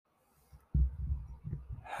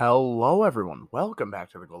Hello, everyone. Welcome back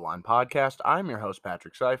to the Goal Line Podcast. I'm your host,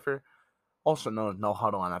 Patrick Seifer, also known as No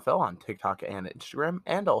Huddle NFL on TikTok and Instagram,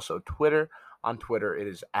 and also Twitter. On Twitter, it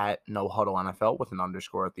is at No Huddle NFL with an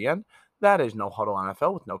underscore at the end. That is No Huddle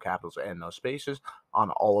NFL with no capitals and no spaces on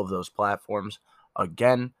all of those platforms.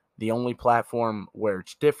 Again, the only platform where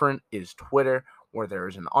it's different is Twitter, where there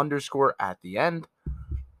is an underscore at the end.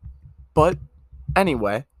 But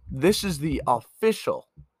anyway, this is the official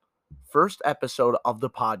first episode of the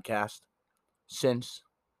podcast since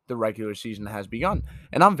the regular season has begun.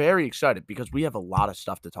 And I'm very excited because we have a lot of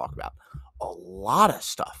stuff to talk about. A lot of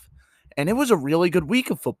stuff. And it was a really good week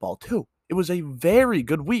of football, too. It was a very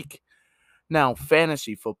good week. Now,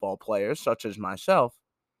 fantasy football players, such as myself,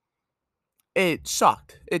 it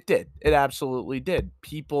sucked. It did. It absolutely did.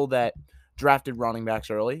 People that drafted running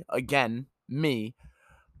backs early, again, me,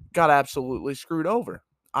 got absolutely screwed over.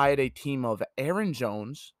 I had a team of Aaron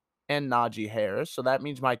Jones and Najee Harris, so that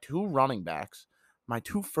means my two running backs, my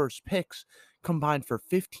two first picks, combined for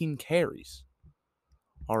 15 carries.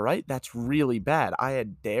 All right, that's really bad. I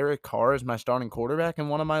had Derek Carr as my starting quarterback in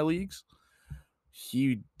one of my leagues.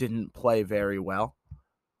 He didn't play very well.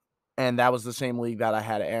 And that was the same league that I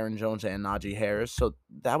had Aaron Jones and Najee Harris. So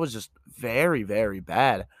that was just very, very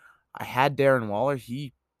bad. I had Darren Waller.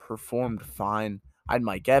 He performed fine. I had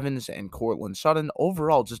Mike Evans and Cortland Sutton.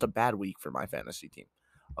 Overall, just a bad week for my fantasy team.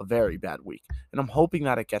 A very bad week. And I'm hoping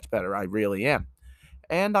that it gets better. I really am.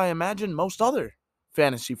 And I imagine most other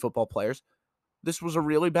fantasy football players, this was a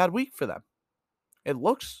really bad week for them. It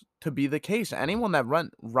looks to be the case. Anyone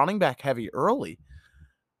that running back heavy early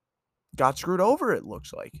got screwed over, it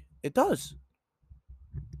looks like. It does.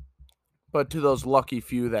 But to those lucky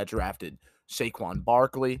few that drafted Saquon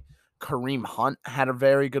Barkley, Kareem Hunt had a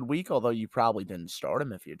very good week, although you probably didn't start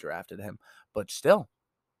him if you drafted him. But still,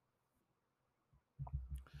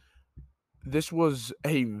 this was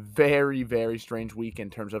a very, very strange week in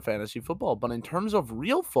terms of fantasy football. But in terms of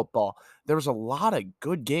real football, there was a lot of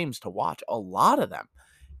good games to watch. A lot of them.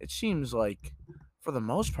 It seems like, for the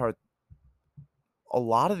most part, a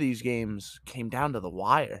lot of these games came down to the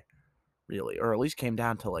wire, really, or at least came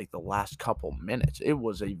down to like the last couple minutes. It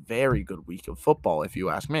was a very good week of football, if you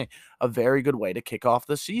ask me. A very good way to kick off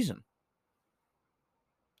the season.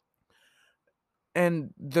 And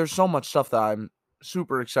there's so much stuff that I'm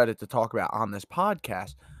super excited to talk about on this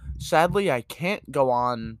podcast. Sadly, I can't go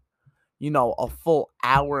on, a full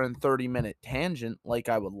hour and 30-minute tangent like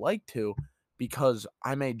I would like to because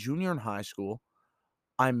I'm a junior in high school.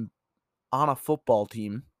 I'm on a football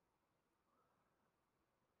team.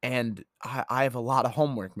 And I have a lot of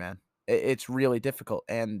homework, man. It's really difficult.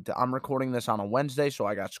 And I'm recording this on a Wednesday, so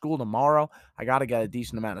I got school tomorrow. I got to get a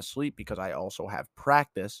decent amount of sleep because I also have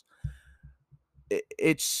practice.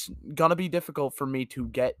 It's going to be difficult for me to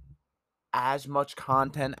get as much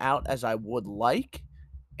content out as I would like.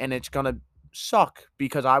 And it's going to suck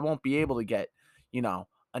because I won't be able to get,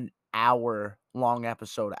 an hour long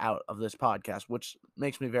episode out of this podcast, which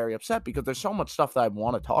makes me very upset because there's so much stuff that I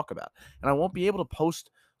want to talk about. And I won't be able to post,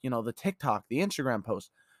 the TikTok, the Instagram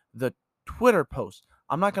post, the Twitter post.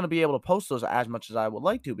 I'm not going to be able to post those as much as I would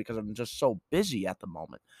like to because I'm just so busy at the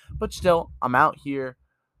moment. But still, I'm out here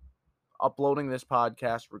uploading this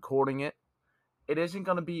podcast, recording it. It isn't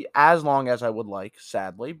going to be as long as I would like,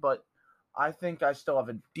 sadly, but I think I still have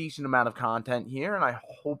a decent amount of content here, and I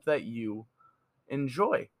hope that you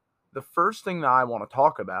enjoy. The first thing that I want to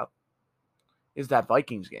talk about is that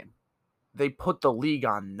Vikings game. They put the league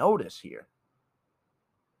on notice here,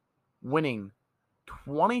 winning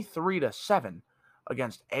 23-7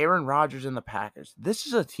 against Aaron Rodgers and the Packers. This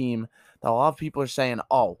is a team that a lot of people are saying,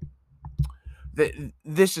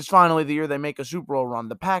 this is finally the year they make a Super Bowl run.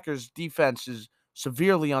 The Packers defense is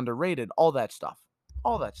severely underrated, all that stuff.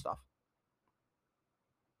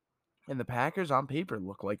 And the Packers on paper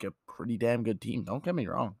look like a pretty damn good team. Don't get me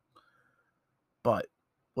wrong. But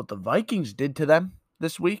what the Vikings did to them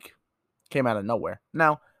this week came out of nowhere.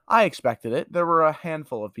 Now, I expected it. There were a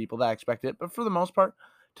handful of people that expected it. But for the most part,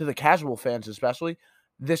 to the casual fans especially,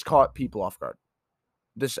 this caught people off guard.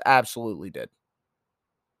 This absolutely did.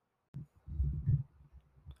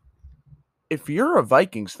 If you're a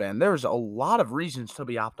Vikings fan, there's a lot of reasons to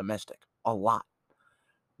be optimistic. A lot.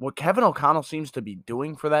 What Kevin O'Connell seems to be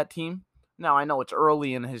doing for that team, now I know it's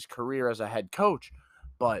early in his career as a head coach,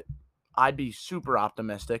 but I'd be super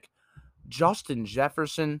optimistic. Justin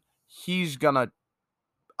Jefferson, he's going to,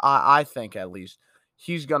 I think at least,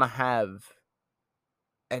 he's going to have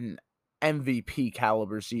an MVP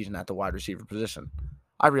caliber season at the wide receiver position.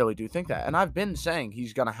 I really do think that. And I've been saying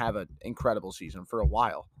he's going to have an incredible season for a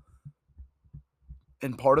while.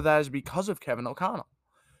 And part of that is because of Kevin O'Connell.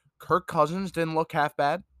 Kirk Cousins didn't look half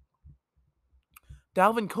bad.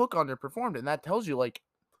 Dalvin Cook underperformed, and that tells you, like,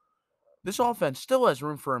 this offense still has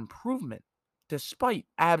room for improvement, despite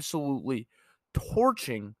absolutely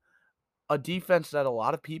torching a defense that a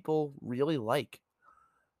lot of people really like.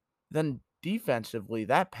 Then defensively,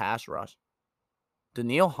 that pass rush,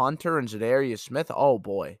 Danielle Hunter and Zadarius Smith, oh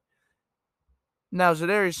boy. Now,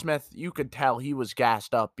 Zadarius Smith, you could tell he was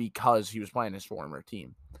gassed up because he was playing his former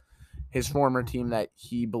team. His former team that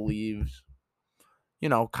he believes,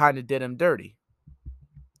 kind of did him dirty.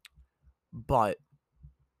 But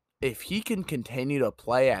if he can continue to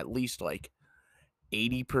play at least like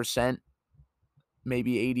 80%,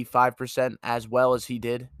 maybe 85% as well as he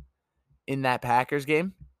did in that Packers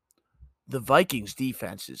game, the Vikings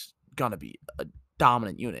defense is going to be a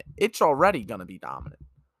dominant unit. It's already going to be dominant,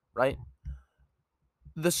 right?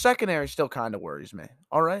 The secondary still kind of worries me.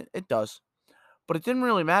 All right, it does. But it didn't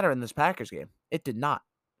really matter in this Packers game. It did not.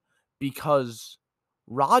 Because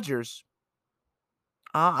Rodgers,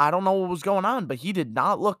 I don't know what was going on, but he did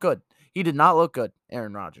not look good. He did not look good,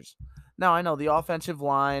 Aaron Rodgers. Now, I know the offensive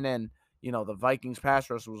line and, the Vikings pass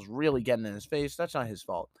rush was really getting in his face. That's not his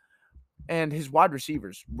fault. And his wide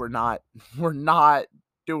receivers were not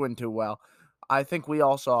doing too well. I think we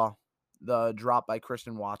all saw the drop by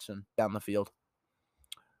Christian Watson down the field.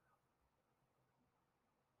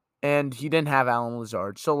 And he didn't have Allen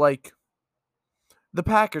Lazard. So, like, the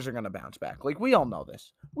Packers are going to bounce back. Like, we all know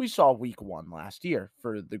this. We saw week 1 last year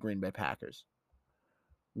for the Green Bay Packers,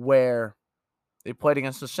 where they played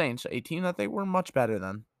against the Saints, a team that they were much better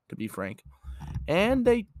than, to be frank. And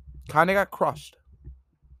they kind of got crushed.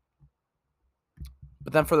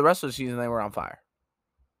 But then for the rest of the season, they were on fire.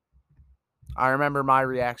 I remember my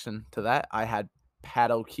reaction to that. I had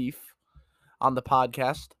Pat O'Keefe on the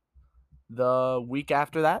podcast the week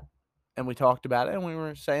after that, and we talked about it, and we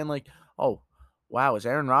were saying, like, oh, wow, is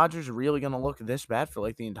Aaron Rodgers really going to look this bad for,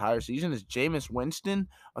 like, the entire season? Is Jameis Winston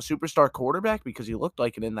a superstar quarterback? Because he looked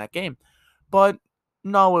like it in that game. But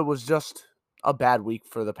no, it was just a bad week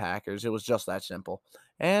for the Packers. It was just that simple.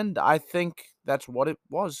 And I think that's what it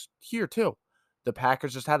was here, too. The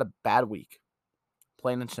Packers just had a bad week.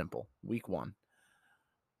 Plain and simple. Week 1.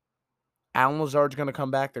 Allen Lazard's going to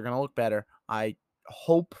come back. They're going to look better. I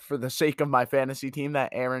hope for the sake of my fantasy team that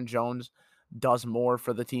Aaron Jones does more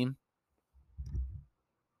for the team.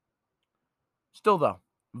 Still, though,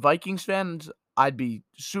 Vikings fans, I'd be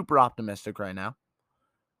super optimistic right now.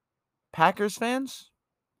 Packers fans,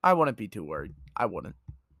 I wouldn't be too worried. I wouldn't.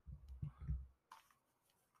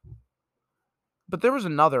 But there was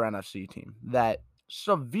another NFC team that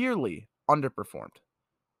severely underperformed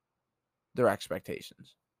their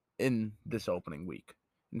expectations in this opening week.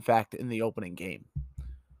 In fact, in the opening game.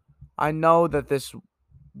 I know that this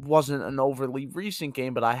wasn't an overly recent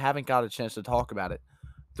game, but I haven't got a chance to talk about it.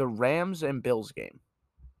 The Rams and Bills game,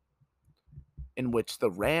 in which the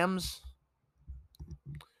Rams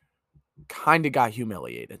kind of got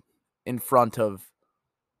humiliated in front of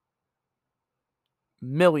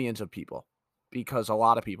millions of people, because a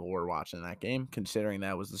lot of people were watching that game, considering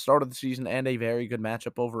that was the start of the season and a very good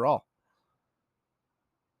matchup overall.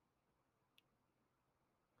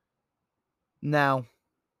 Now,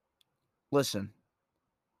 listen,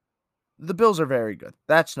 the Bills are very good.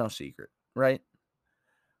 That's no secret, right?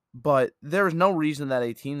 But there is no reason that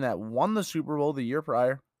a team that won the Super Bowl the year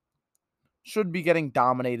prior should be getting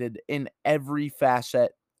dominated in every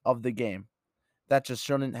facet of the game. That just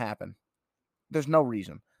shouldn't happen. There's no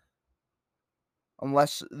reason.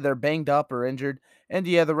 Unless they're banged up or injured. And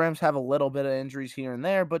yeah, the Rams have a little bit of injuries here and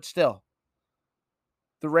there, but still.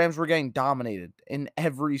 The Rams were getting dominated in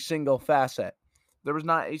every single facet. There was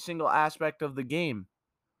not a single aspect of the game,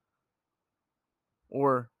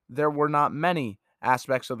 or there were not many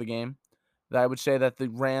aspects of the game that I would say that the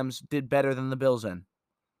Rams did better than the Bills in.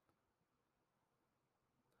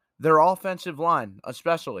 Their offensive line,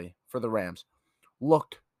 especially for the Rams,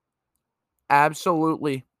 looked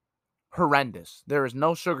absolutely horrendous. There is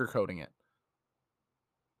no sugarcoating it.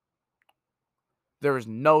 There is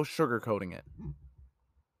no sugarcoating it.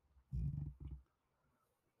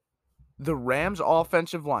 The Rams'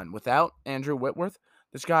 offensive line, without Andrew Whitworth,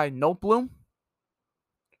 this guy, Noteboom,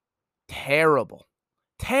 terrible.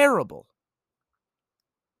 Terrible.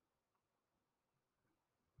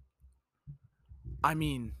 I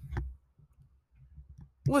mean,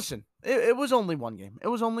 listen, it was only one game. It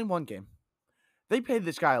was only one game. They paid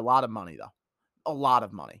this guy a lot of money, though. A lot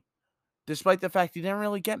of money. Despite the fact he didn't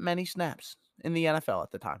really get many snaps in the NFL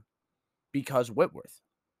at the time. Because Whitworth.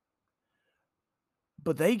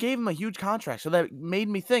 But they gave him a huge contract. So that made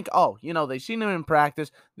me think, oh, they've seen him in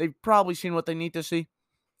practice. They've probably seen what they need to see.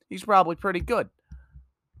 He's probably pretty good.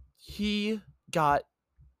 He got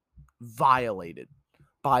violated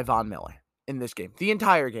by Von Miller in this game. The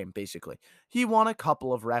entire game, basically. He won a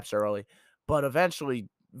couple of reps early, but eventually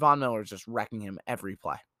Von Miller is just wrecking him every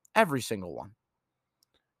play. Every single one.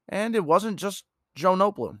 And it wasn't just Joe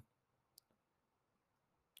Noteboom.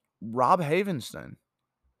 Rob Havenstein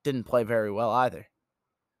didn't play very well either.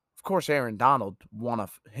 Of course, Aaron Donald won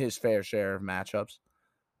his fair share of matchups,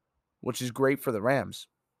 which is great for the Rams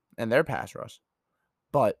and their pass rush.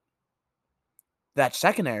 But that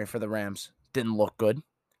secondary for the Rams didn't look good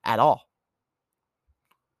at all.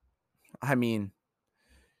 I mean,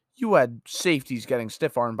 you had safeties getting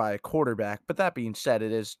stiff-armed by a quarterback, but that being said,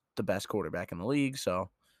 it is the best quarterback in the league,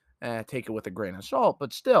 so take it with a grain of salt.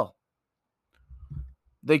 But still,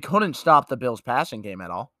 they couldn't stop the Bills' passing game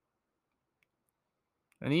at all.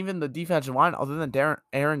 And even the defensive line, other than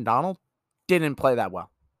Aaron Donald, didn't play that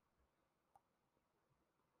well.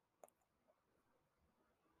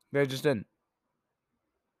 They just didn't.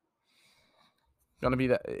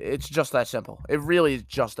 It's just that simple. It really is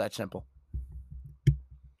just that simple.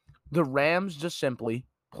 The Rams just simply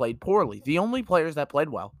played poorly. The only players that played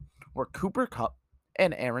well were Cooper Kupp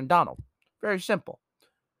and Aaron Donald. Very simple.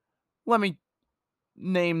 Let me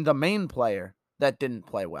name the main player that didn't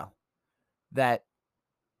play well, that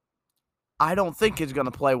I don't think is going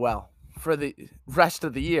to play well for the rest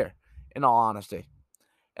of the year, in all honesty.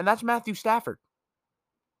 And that's Matthew Stafford.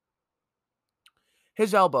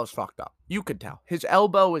 His elbow's fucked up. You could tell. His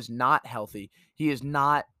elbow is not healthy. He is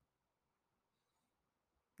not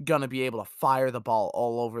going to be able to fire the ball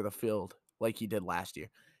all over the field like he did last year.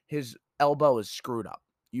 His elbow is screwed up.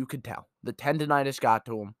 You could tell. The tendonitis got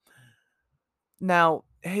to him. Now,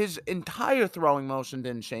 his entire throwing motion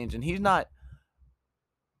didn't change, and he's not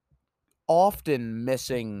often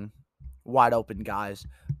missing wide open guys.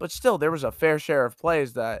 But still, there was a fair share of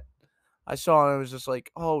plays that I saw, and it was just like,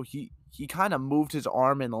 oh, he kind of moved his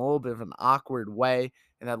arm in a little bit of an awkward way,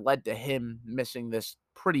 and that led to him missing this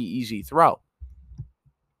pretty easy throw.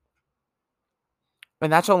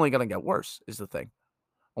 And that's only going to get worse, is the thing.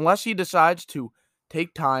 Unless he decides to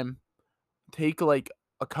take time, take like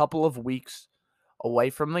a couple of weeks away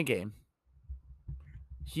from the game,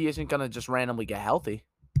 he isn't going to just randomly get healthy.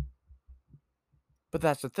 But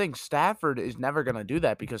that's the thing. Stafford is never going to do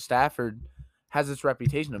that because Stafford has this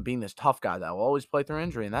reputation of being this tough guy that will always play through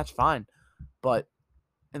injury, and that's fine. But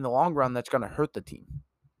in the long run, that's going to hurt the team.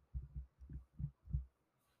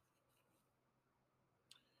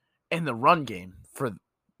 And the run game for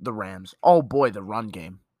the Rams, oh boy, the run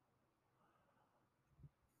game.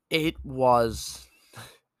 It was...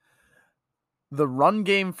 The run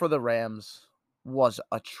game for the Rams was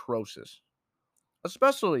atrocious.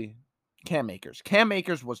 Especially Cam Akers. Cam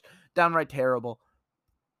Akers was downright terrible.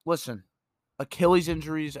 Listen, Achilles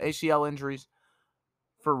injuries, ACL injuries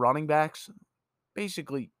for running backs,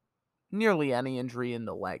 basically nearly any injury in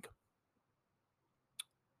the leg,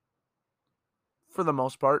 for the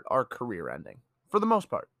most part, are career-ending. For the most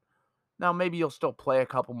part. Now, maybe you'll still play a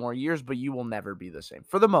couple more years, but you will never be the same.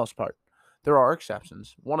 For the most part. There are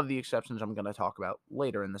exceptions. One of the exceptions I'm going to talk about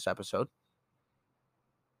later in this episode.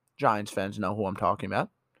 Giants fans know who I'm talking about.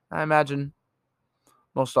 I imagine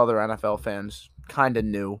most other NFL fans kind of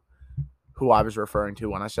knew who I was referring to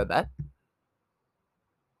when I said that.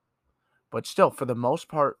 But still, for the most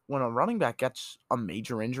part, when a running back gets a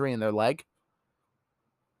major injury in their leg,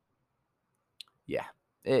 yeah,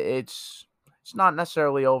 it's not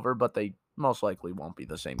necessarily over, but they most likely won't be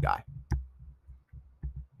the same guy.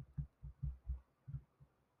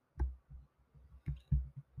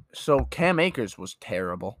 So Cam Akers was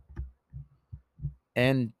terrible.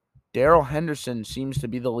 And Darrell Henderson seems to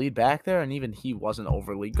be the lead back there, and even he wasn't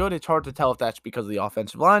overly good. It's hard to tell if that's because of the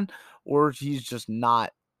offensive line or he's just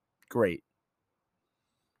not great.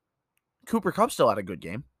 Cooper Kupp still had a good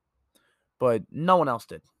game, but no one else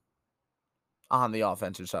did on the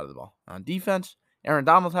offensive side of the ball. On defense, Aaron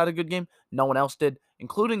Donald had a good game. No one else did,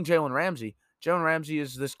 including Jalen Ramsey. Jalen Ramsey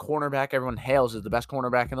is this cornerback everyone hails as the best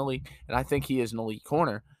cornerback in the league, and I think he is an elite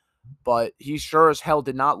corner. But he sure as hell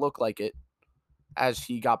did not look like it, as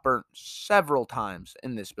he got burnt several times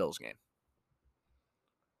in this Bills game.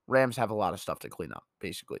 Rams have a lot of stuff to clean up,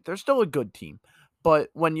 basically. They're still a good team. But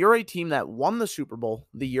when you're a team that won the Super Bowl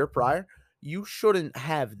the year prior, you shouldn't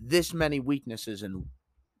have this many weaknesses in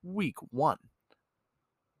week one.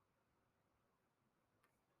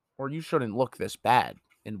 Or you shouldn't look this bad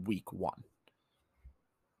in week one.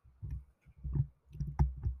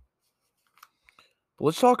 But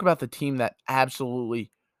let's talk about the team that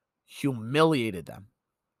absolutely humiliated them.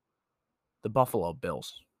 The Buffalo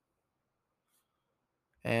Bills.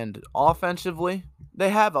 And offensively, they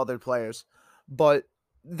have other players, but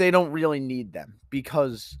they don't really need them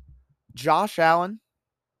because Josh Allen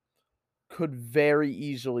could very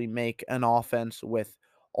easily make an offense with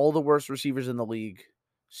all the worst receivers in the league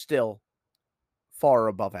still far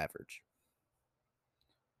above average.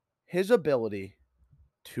 His ability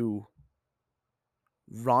to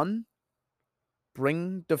run,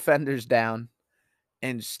 bring defenders down,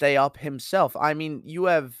 and stay up himself. I mean, you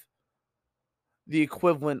have the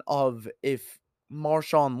equivalent of if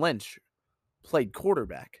Marshawn Lynch played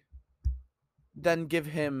quarterback, then give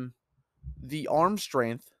him the arm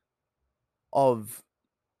strength of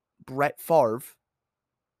Brett Favre.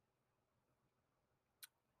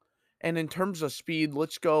 And in terms of speed,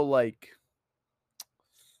 let's go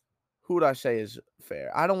who would I say is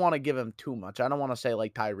fair? I don't want to give him too much. I don't want to say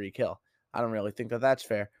like Tyreek Hill. I don't really think that that's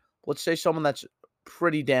fair. Let's say someone that's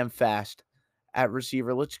pretty damn fast at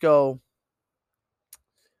receiver. Let's go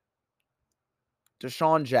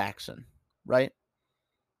Deshaun Jackson, right?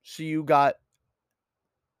 So you got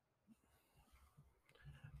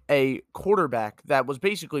a quarterback that was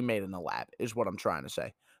basically made in the lab, is what I'm trying to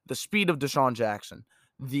say. The speed of Deshaun Jackson,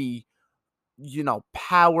 the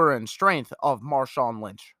power and strength of Marshawn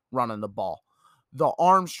Lynch running the ball, the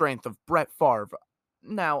arm strength of Brett Favre.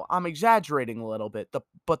 Now, I'm exaggerating a little bit,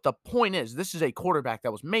 but the point is, this is a quarterback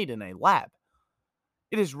that was made in a lab.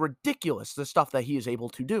 It is ridiculous, the stuff that he is able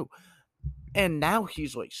to do. And now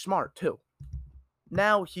he's like smart too.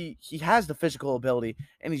 Now he has the physical ability,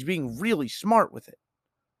 and he's being really smart with it.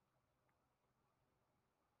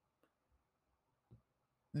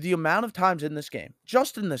 The amount of times in this game,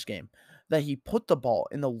 just in this game, that he put the ball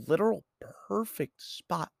in the literal perfect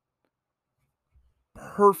spot.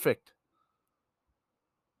 Perfect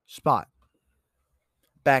spot.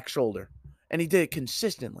 Back shoulder. And he did it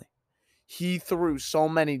consistently. He threw so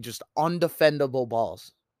many just undefendable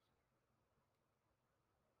balls.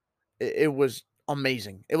 It was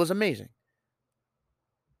amazing. It was amazing.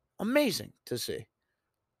 Amazing to see.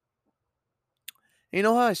 You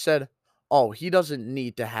know how I said, oh, he doesn't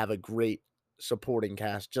need to have a great supporting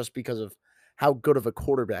cast just because of how good of a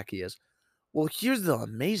quarterback he is. Well, here's the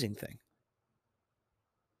amazing thing.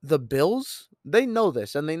 The Bills, they know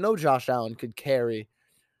this, and they know Josh Allen could carry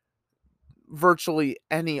virtually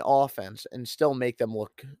any offense and still make them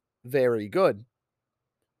look very good.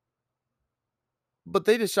 But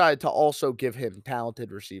they decided to also give him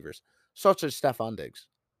talented receivers, such as Stephon Diggs,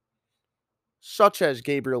 such as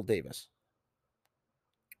Gabriel Davis,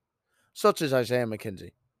 such as Isaiah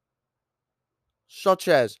McKenzie, such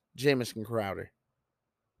as Jamison Crowder,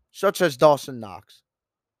 such as Dawson Knox.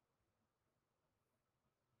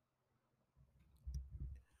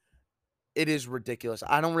 It is ridiculous.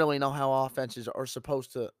 I don't really know how offenses are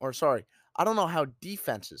supposed to, I don't know how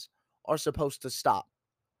defenses are supposed to stop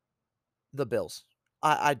the Bills.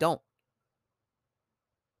 I don't.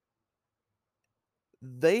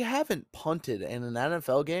 They haven't punted in an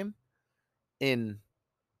NFL game in,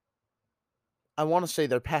 I want to say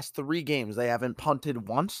their past 3 games, they haven't punted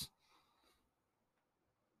once.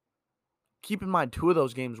 Keep in mind, 2 of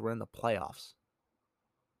those games were in the playoffs.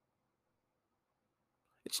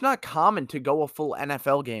 It's not common to go a full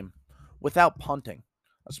NFL game without punting,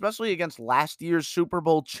 especially against last year's Super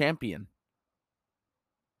Bowl champion.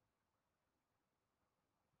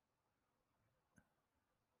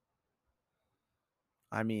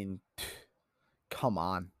 I mean, come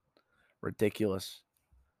on. Ridiculous.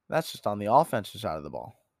 That's just on the offensive side of the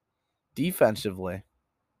ball. Defensively,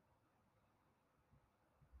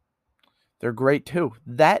 they're great too.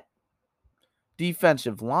 That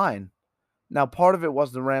defensive line, now part of it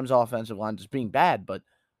was the Rams' offensive line just being bad, but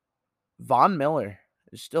Von Miller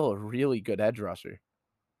is still a really good edge rusher.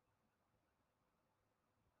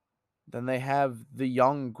 Then they have the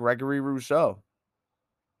young Gregory Rousseau.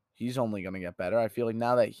 He's only going to get better. I feel like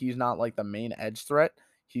now that he's not like the main edge threat,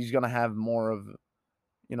 he's going to have more of,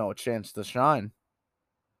 a chance to shine.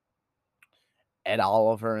 Ed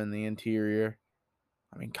Oliver in the interior.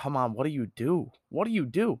 I mean, come on, what do you do? What do you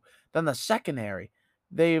do? Then the secondary.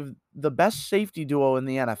 They've the best safety duo in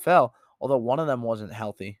the NFL, although one of them wasn't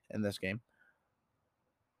healthy in this game.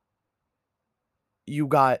 You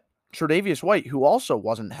got Tre'Davious White, who also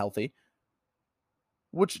wasn't healthy,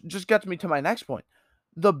 which just gets me to my next point.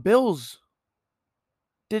 The Bills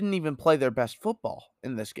didn't even play their best football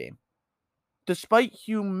in this game. Despite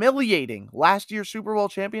humiliating last year's Super Bowl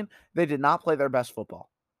champion, they did not play their best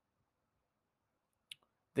football.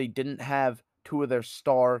 They didn't have 2 of their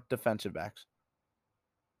star defensive backs.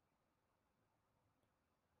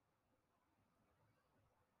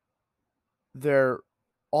 Their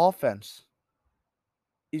offense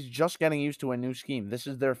is just getting used to a new scheme. This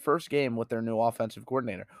is their first game with their new offensive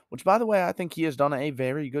coordinator, which, by the way, I think he has done a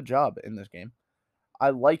very good job in this game.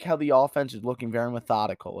 I like how the offense is looking very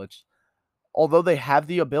methodical. although they have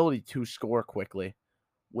the ability to score quickly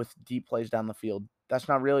with deep plays down the field, that's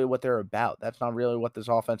not really what they're about. That's not really what this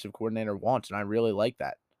offensive coordinator wants, and I really like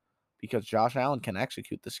that because Josh Allen can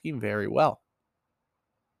execute the scheme very well.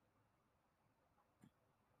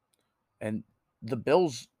 And the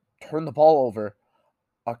Bills turned the ball over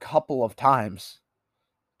a couple of times,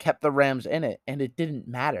 kept the Rams in it, and it didn't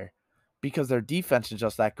matter because their defense is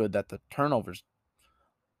just that good that the turnovers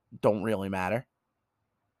don't really matter.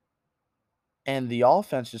 And the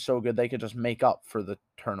offense is so good they could just make up for the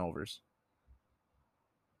turnovers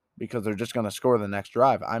because they're just going to score the next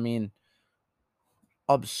drive. I mean,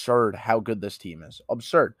 absurd how good this team is.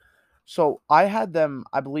 Absurd. So I had them,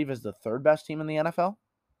 I believe, as the third best team in the NFL.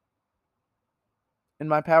 In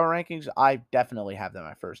my power rankings, I definitely have them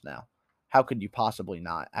at first now. How could you possibly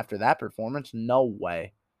not? After that performance, no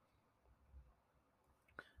way.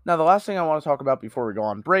 Now, the last thing I want to talk about before we go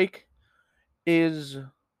on break is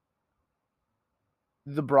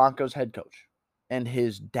the Broncos head coach and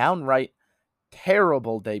his downright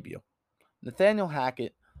terrible debut. Nathaniel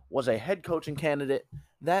Hackett was a head coaching candidate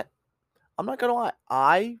that, I'm not going to lie,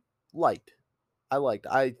 I liked.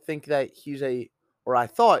 I think that I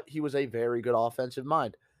thought he was a very good offensive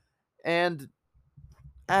mind. And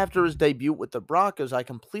after his debut with the Broncos, I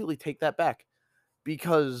completely take that back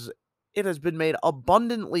because it has been made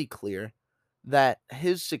abundantly clear that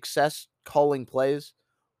his success calling plays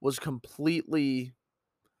was completely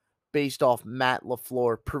based off Matt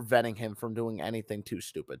LaFleur preventing him from doing anything too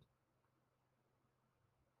stupid.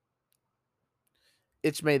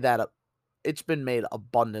 It's been made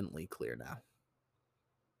abundantly clear now.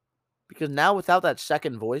 Because now without that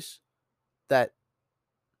second voice, that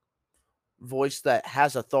voice that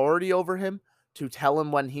has authority over him to tell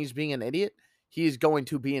him when he's being an idiot, he is going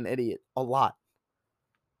to be an idiot a lot.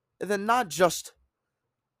 And then not just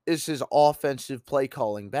is his offensive play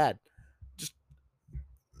calling bad, just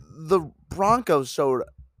the Broncos showed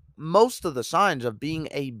most of the signs of being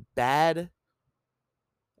a bad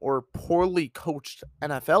or poorly coached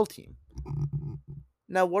NFL team.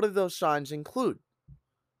 Now, what do those signs include?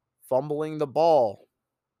 Fumbling the ball.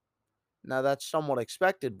 Now, that's somewhat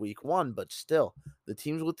expected week one, but still, the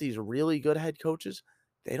teams with these really good head coaches,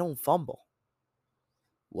 they don't fumble.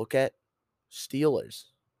 Look at Steelers.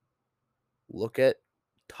 Look at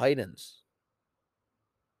Titans.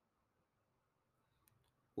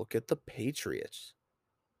 Look at the Patriots.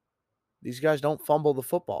 These guys don't fumble the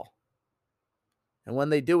football. And when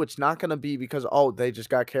they do, it's not going to be because, they just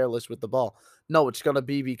got careless with the ball. No, it's going to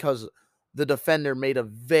be because the defender made a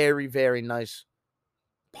very, very nice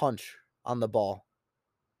punch on the ball.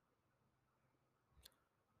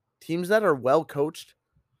 Teams that are well coached,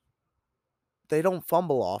 they don't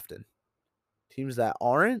fumble often. Teams that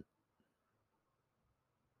aren't,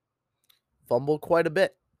 fumble quite a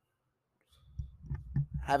bit.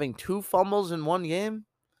 Having 2 fumbles in one game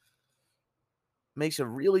makes it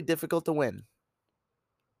really difficult to win.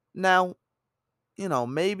 Now,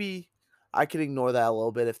 maybe I could ignore that a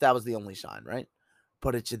little bit if that was the only sign, right?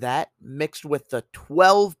 But it's that mixed with the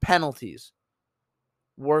 12 penalties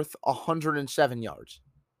worth 107 yards.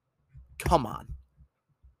 Come on.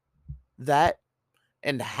 That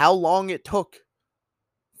and how long it took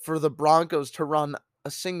for the Broncos to run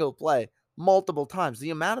a single play multiple times. The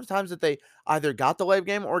amount of times that they either got delay of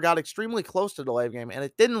game or got extremely close to delay of game, and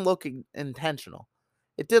it didn't look intentional.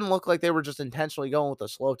 It didn't look like they were just intentionally going with a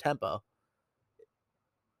slow tempo.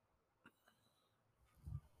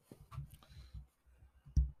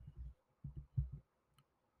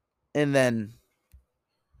 And then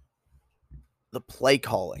the play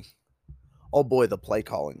calling. Oh boy, the play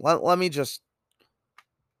calling. Let me just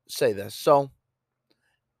say this. So,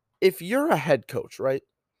 if you're a head coach, right,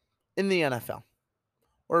 in the NFL,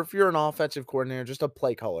 or if you're an offensive coordinator, just a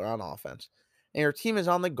play caller on offense, and your team is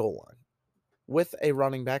on the goal line with a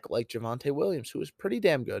running back like Javonte Williams, who is pretty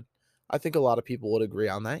damn good. I think a lot of people would agree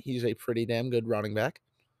on that. He's a pretty damn good running back.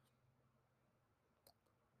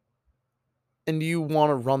 And you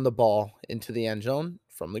want to run the ball into the end zone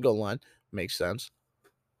from the goal line. Makes sense.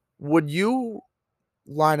 Would you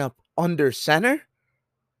line up under center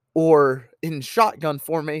or in shotgun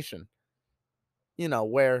formation?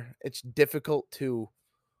 Where it's difficult to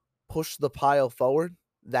push the pile forward.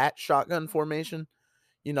 That shotgun formation,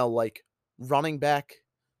 like running back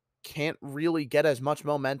can't really get as much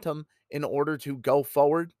momentum in order to go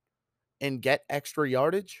forward and get extra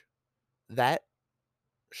yardage. That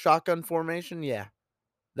shotgun formation, yeah,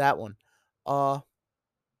 that one.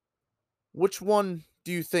 Which one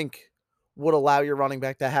do you think would allow your running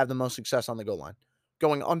back to have the most success on the goal line?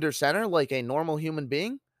 Going under center like a normal human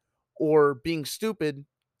being, or being stupid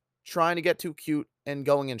trying to get too cute and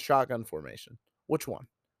going in shotgun formation? Which one?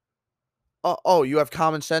 Oh, you have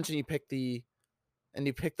common sense and you pick the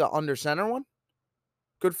under center one?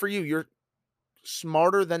 Good for you. You're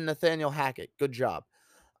smarter than Nathaniel Hackett. Good job.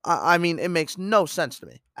 I mean, it makes no sense to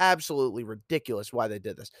me. Absolutely ridiculous why they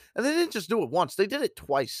did this. And they didn't just do it once, they did it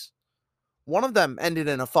twice. One of them ended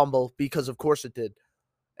in a fumble because, of course, it did.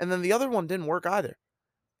 And then the other one didn't work either.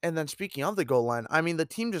 And then speaking of the goal line, I mean, the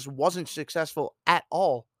team just wasn't successful at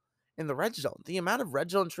all in the red zone. The amount of red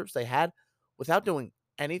zone trips they had without doing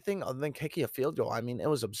anything other than kicking a field goal, I mean, it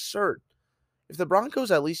was absurd. If the Broncos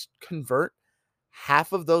at least convert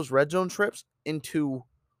half of those red zone trips into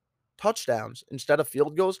touchdowns instead of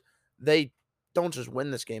field goals, they don't just win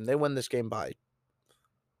this game. They win this game by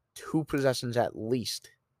 2 possessions at least.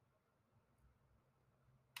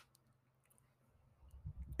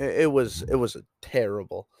 It was a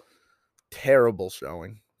terrible, terrible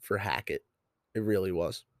showing for Hackett. It really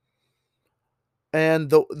was. And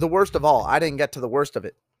the worst of all, I didn't get to the worst of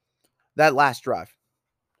it. That last drive.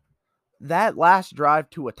 That last drive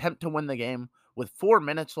to attempt to win the game with 4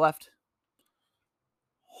 minutes left.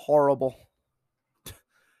 Horrible.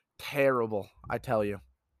 Terrible, I tell you.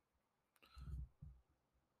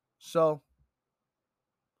 So,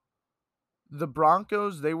 the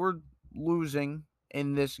Broncos, they were losing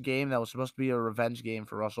in this game that was supposed to be a revenge game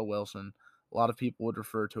for Russell Wilson. A lot of people would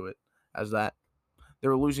refer to it as that. They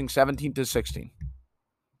were losing 17-16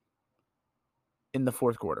 in the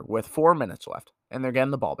fourth quarter with 4 minutes left, and they're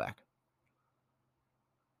getting the ball back.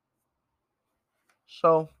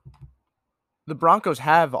 So, the Broncos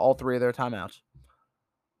have all 3 of their timeouts.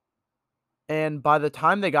 And by the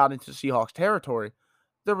time they got into Seahawks territory,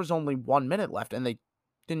 there was only 1 minute left, and they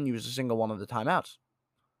didn't use a single one of the timeouts.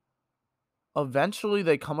 Eventually,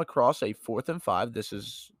 they come across a 4th and 5. This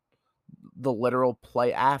is the literal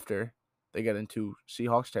play after they get into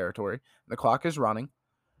Seahawks territory. The clock is running.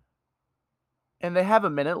 And they have a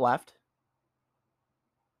minute left.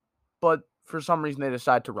 But for some reason, they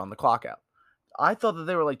decide to run the clock out. I thought that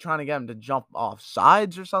they were trying to get him to jump off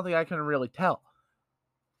sides or something. I couldn't really tell.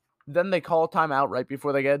 Then they call a timeout right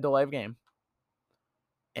before they get a delay of game.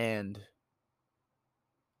 And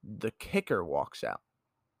the kicker walks out.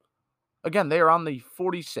 Again, they are on the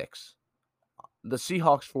 46. The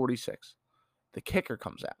Seahawks 46. The kicker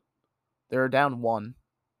comes out. They're down 1.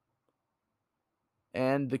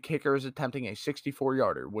 And the kicker is attempting a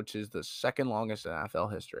 64-yarder, which is the second longest in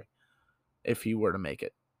NFL history, if he were to make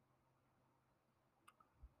it.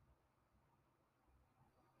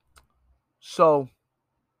 So,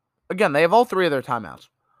 again, they have all 3 of their timeouts.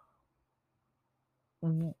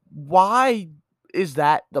 Why is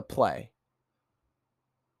that the play?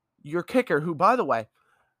 Your kicker, who, by the way,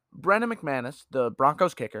 Brandon McManus, the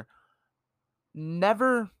Broncos kicker,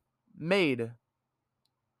 never made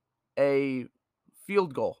a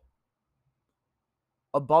field goal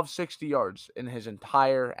above 60 yards in his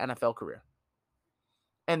entire NFL career.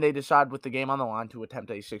 And they decide with the game on the line to attempt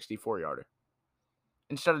a 64-yarder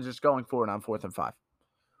instead of just going for it on 4th and 5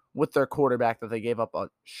 with their quarterback that they gave up a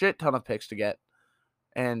shit ton of picks to get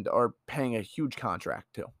and are paying a huge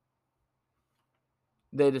contract to.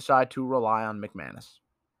 They decide to rely on McManus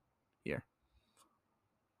here.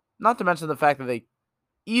 Not to mention the fact that they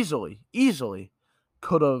easily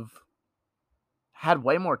could have had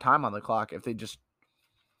way more time on the clock if they just,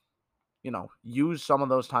 used some of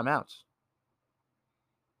those timeouts.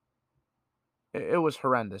 It was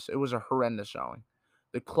horrendous. It was a horrendous showing.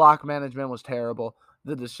 The clock management was terrible.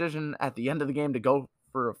 The decision at the end of the game to go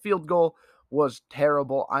for a field goal was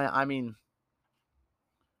terrible. I mean,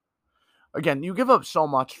 again, you give up so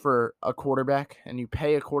much for a quarterback and you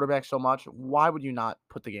pay a quarterback so much. Why would you not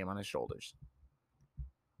put the game on his shoulders?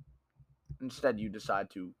 Instead, you decide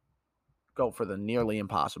to go for the nearly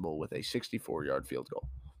impossible with a 64-yard field goal.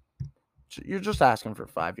 You're just asking for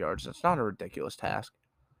 5 yards. It's not a ridiculous task.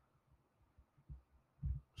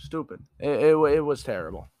 Stupid. It was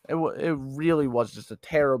terrible. It really was just a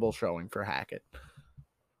terrible showing for Hackett.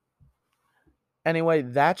 Anyway,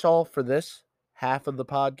 that's all for this half of the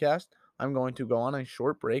podcast. I'm going to go on a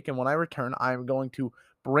short break, and when I return, I'm going to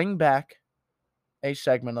bring back a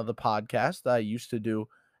segment of the podcast that I used to do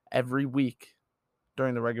every week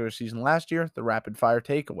during the regular season last year, the rapid fire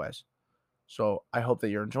takeaways. So I hope that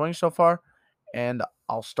you're enjoying so far, and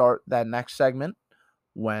I'll start that next segment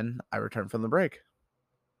when I return from the break.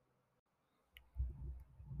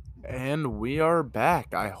 And we are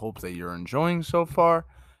back. I hope that you're enjoying so far.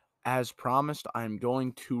 As promised, I'm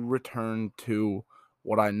going to return to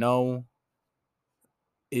what I know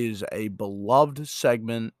is a beloved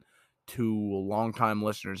segment to longtime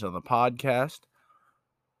listeners of the podcast.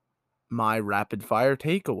 my rapid fire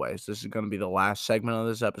takeaways. This is going to be the last segment of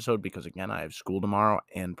this episode because, again, I have school tomorrow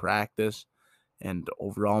and practice. And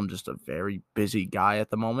overall, I'm just a very busy guy at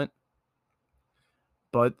the moment.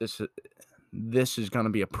 But this is going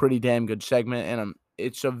to be a pretty damn good segment, and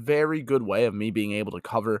it's a very good way of me being able to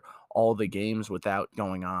cover all the games without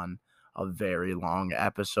going on a very long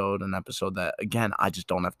episode, an episode that, again, I just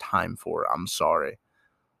don't have time for. I'm sorry.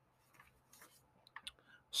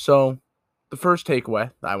 So, the first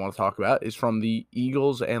takeaway that I want to talk about is from the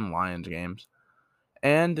Eagles and Lions games,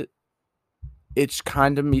 and it's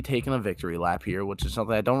kind of me taking a victory lap here, which is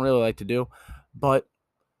something I don't really like to do, but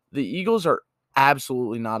the Eagles are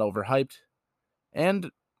absolutely not overhyped,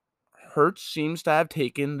 and Hurts seems to have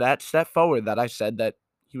taken that step forward that I said that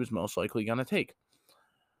he was most likely going to take.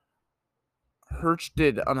 Hurts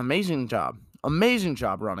did an amazing job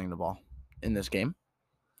running the ball in this game.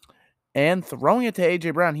 And throwing it to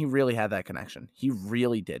A.J. Brown, he really had that connection. He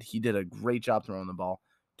really did. He did a great job throwing the ball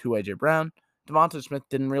to A.J. Brown. Devonta Smith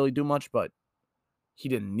didn't really do much, but he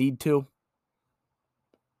didn't need to.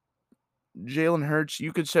 Jalen Hurts,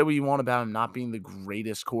 you could say what you want about him not being the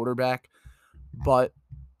greatest quarterback, but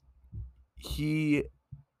he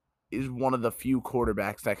is one of the few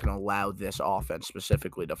quarterbacks that can allow this offense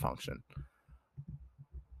specifically to function.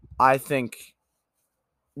 I think,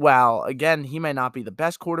 while, again, he may not be the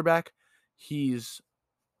best quarterback, he's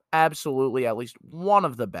absolutely at least one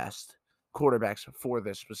of the best quarterbacks for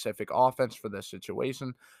this specific offense, for this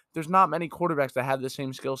situation. There's not many quarterbacks that have the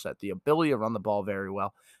same skill set, the ability to run the ball very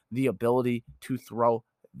well, the ability to throw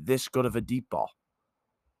this good of a deep ball,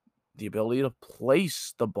 the ability to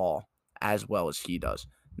place the ball as well as he does.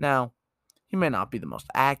 Now, he may not be the most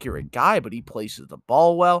accurate guy, but he places the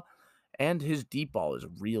ball well, and his deep ball is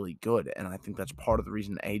really good. And I think that's part of the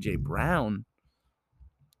reason A.J. Brown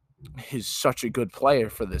is such a good player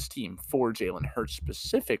for this team, for Jalen Hurts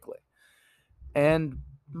specifically. And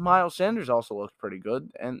Miles Sanders also looks pretty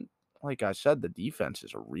good. And like I said, the defense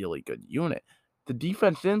is a really good unit. The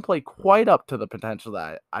defense didn't play quite up to the potential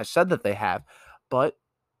that I said that they have, but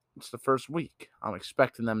it's the first week. I'm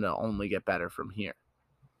expecting them to only get better from here.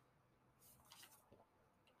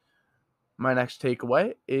 My next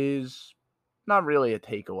takeaway is not really a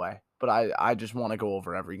takeaway, but I just want to go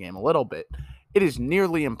over every game a little bit. It is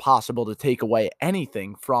nearly impossible to take away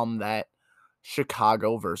anything from that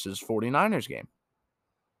Chicago versus 49ers game.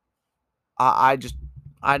 I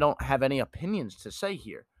don't have any opinions to say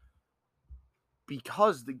here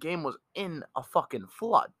because the game was in a fucking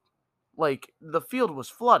flood. Like, the field was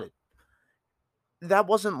flooded. That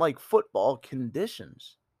wasn't like football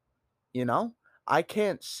conditions, you know? I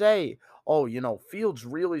can't say, oh, Fields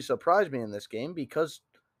really surprised me in this game because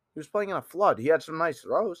he was playing in a flood. He had some nice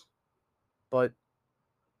throws, but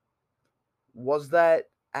was that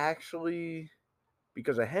actually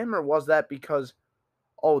because of him, or was that because,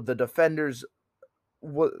 the defenders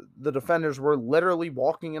were literally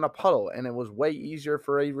walking in a puddle and it was way easier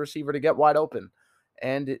for a receiver to get wide open,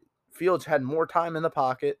 and Fields had more time in the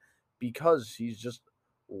pocket because he's just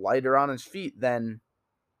lighter on his feet than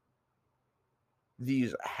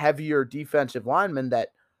these heavier defensive linemen that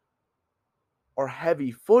are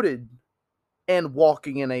heavy-footed and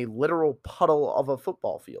walking in a literal puddle of a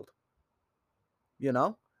football field.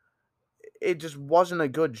 It just wasn't a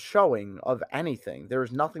good showing of anything. There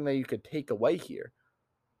was nothing that you could take away here.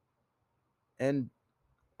 And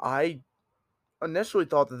I initially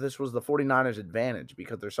thought that this was the 49ers' advantage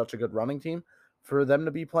because they're such a good running team for them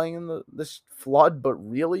to be playing in this flood, but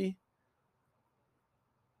really,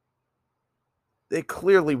 it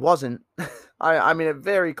clearly wasn't. I mean, it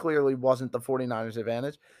very clearly wasn't the 49ers'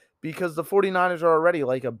 advantage because the 49ers are already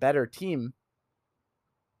like a better team,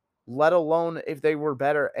 let alone if they were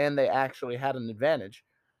better and they actually had an advantage.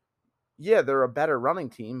 Yeah, they're a better running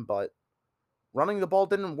team, but running the ball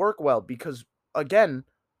didn't work well because, again,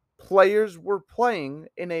 players were playing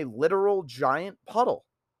in a literal giant puddle.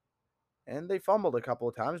 And they fumbled a couple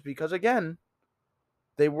of times because, again,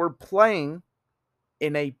 they were playing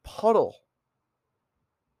in a puddle.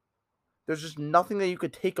 There's just nothing that you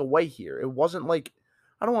could take away here. It wasn't like,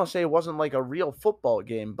 I don't want to say it wasn't like a real football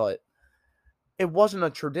game, but it wasn't a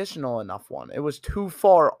traditional enough one. It was too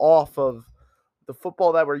far off of the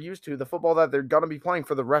football that we're used to, the football that they're going to be playing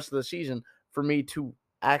for the rest of the season, for me to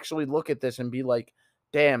actually look at this and be like,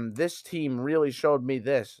 damn, this team really showed me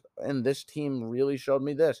this, and this team really showed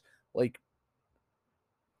me this. Like,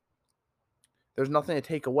 there's nothing to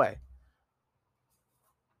take away.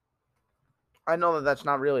 I know that that's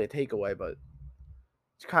not really a takeaway, but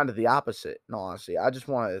it's kind of the opposite, in all honesty. I just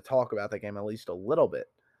wanted to talk about that game at least a little bit.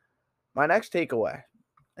 My next takeaway,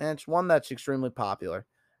 and it's one that's extremely popular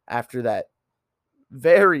after that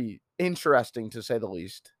very interesting to say the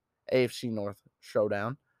least. AFC North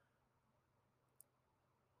showdown.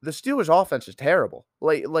 The Steelers' offense is terrible.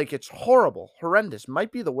 Like it's horrible, horrendous.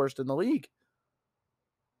 Might be the worst in the league.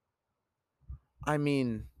 I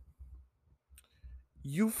mean,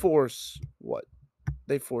 you force what?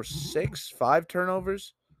 They forced 5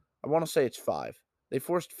 turnovers. I want to say it's 5. They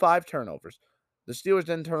forced 5 turnovers. The Steelers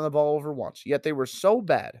didn't turn the ball over once. Yet they were so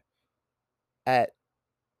bad at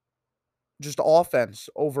just offense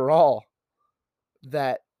overall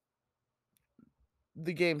that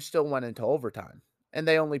the game still went into overtime. And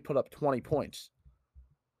they only put up 20 points.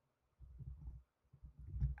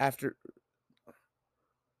 After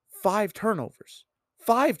 5 turnovers.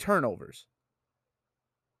 5 turnovers.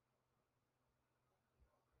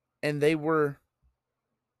 And they were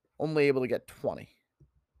only able to get 20.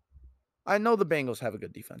 I know the Bengals have a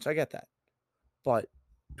good defense. I get that. But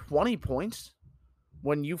 20 points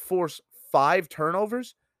when you force 5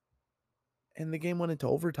 turnovers and the game went into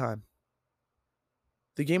overtime.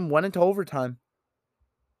 The game went into overtime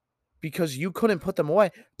because you couldn't put them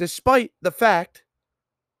away, despite the fact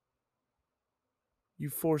you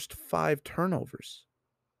forced 5 turnovers.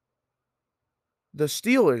 The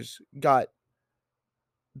Steelers got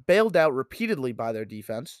bailed out repeatedly by their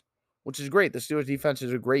defense, which is great. The Steelers' defense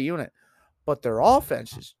is a great unit, but their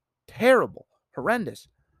offense is terrible, horrendous.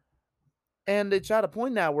 And it's at a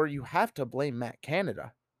point now where you have to blame Matt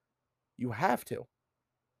Canada. You have to.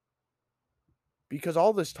 Because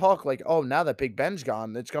all this talk like, oh, now that Big Ben's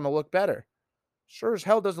gone, it's going to look better. Sure as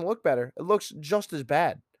hell doesn't look better. It looks just as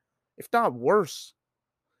bad, if not worse.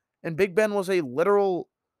 And Big Ben was a literal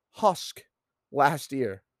husk last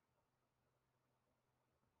year.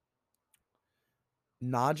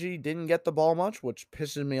 Najee didn't get the ball much, which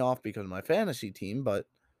pisses me off because of my fantasy team, but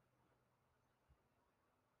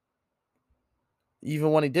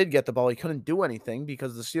even when he did get the ball, he couldn't do anything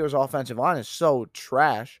because the Steelers' offensive line is so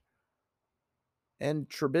trash. And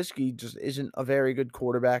Trubisky just isn't a very good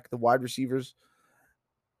quarterback. The wide receivers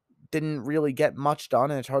didn't really get much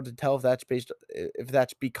done, and it's hard to tell if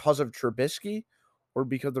that's because of Trubisky or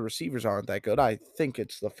because the receivers aren't that good. I think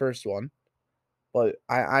it's the first one, but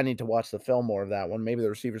I need to watch the film more of that one. Maybe the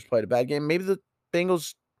receivers played a bad game. Maybe the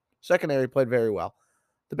Bengals secondary played very well.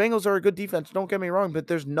 The Bengals are a good defense, don't get me wrong, but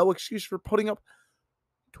there's no excuse for putting up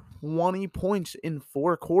 20 points in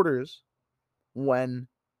 4 quarters when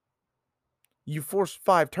you force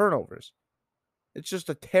 5 turnovers. It's just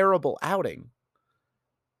a terrible outing.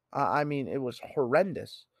 I mean, it was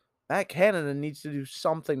horrendous. Matt Canada needs to do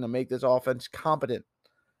something to make this offense competent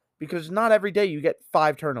because not every day you get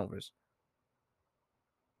 5 turnovers.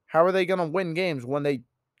 How are they going to win games when they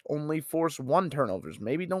only force 1 turnovers?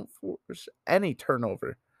 Maybe don't force any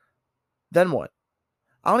turnover. Then what?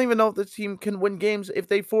 I don't even know if this team can win games if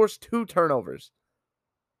they force 2 turnovers.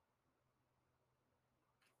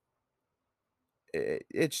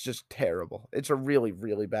 It's just terrible. It's a really,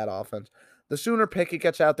 really bad offense. The sooner Pickett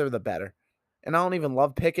gets out there, the better. And I don't even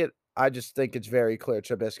love Pickett. I just think it's very clear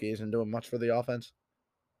Trubisky isn't doing much for the offense.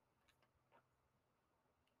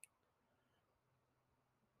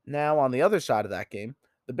 Now, on the other side of that game,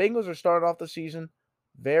 the Bengals are starting off the season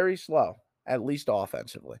very slow, at least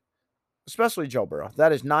offensively, especially Joe Burrow.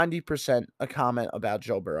 That is 90% a comment about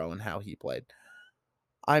Joe Burrow and how he played.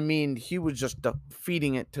 I mean, he was just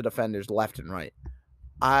feeding it to defenders left and right.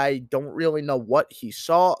 I don't really know what he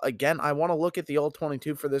saw. Again, I want to look at the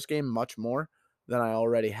All-22 for this game much more than I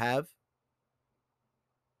already have.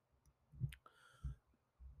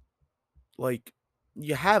 Like,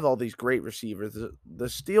 you have all these great receivers. The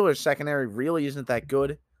Steelers' secondary really isn't that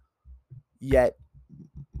good, yet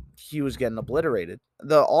he was getting obliterated.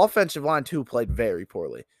 The offensive line, too, played very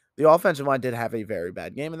poorly. The offensive line did have a very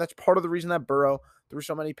bad game, and that's part of the reason that Burrow threw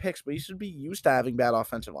so many picks, but he should be used to having bad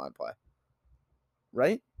offensive line play,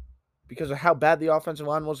 right? Because of how bad the offensive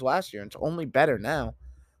line was last year, and it's only better now.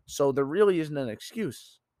 So there really isn't an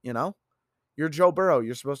excuse, you know? You're Joe Burrow.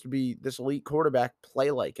 You're supposed to be this elite quarterback.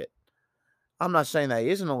 Play like it. I'm not saying that he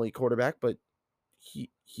is an elite quarterback, but he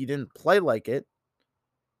didn't play like it.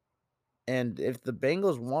 And if the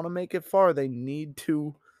Bengals want to make it far, they need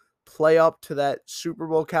to play up to that Super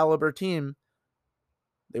Bowl caliber team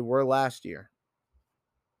they were last year.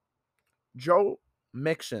 Joe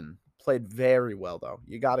Mixon played very well, though.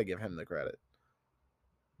 You got to give him the credit.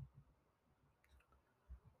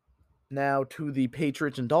 Now, to the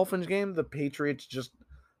Patriots and Dolphins game, the Patriots just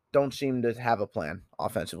don't seem to have a plan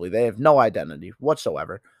offensively. They have no identity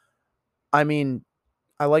whatsoever. I mean,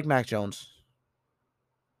 I like Mac Jones.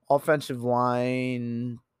 Offensive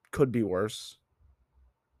line could be worse.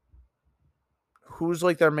 Who's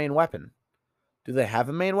like their main weapon? Do they have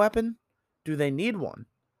a main weapon? Do they need one?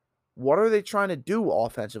 What are they trying to do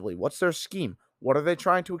offensively? What's their scheme? What are they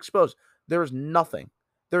trying to expose? There's nothing.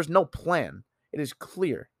 There's no plan. It is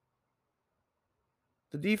clear.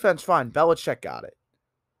 The defense, fine. Belichick got it.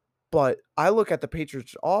 But I look at the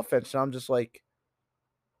Patriots offense and I'm just like,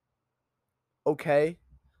 okay,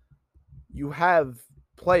 you have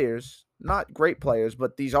players, not great players,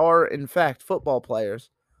 but these are, in fact, football players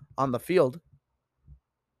on the field.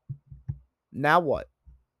 Now what?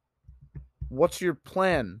 What's your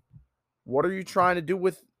plan? What are you trying to do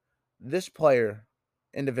with this player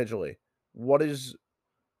individually? What is,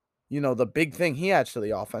 the big thing he adds to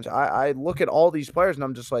the offense? I look at all these players and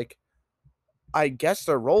I'm just like, I guess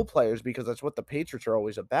they're role players because that's what the Patriots are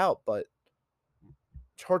always about, but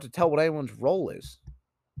it's hard to tell what anyone's role is,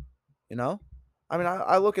 you know? I mean,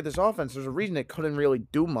 I look at this offense. There's a reason it couldn't really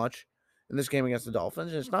do much in this game against the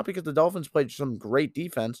Dolphins. And it's not because the Dolphins played some great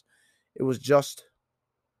defense. It was just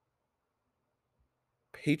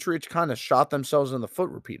Patriots kind of shot themselves in the foot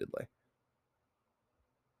repeatedly.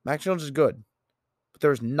 Mac Jones is good, but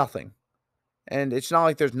there's nothing. And it's not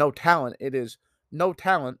like there's no talent. It is no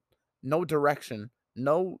talent, no direction,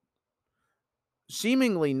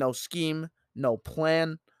 seemingly no scheme, no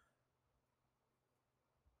plan.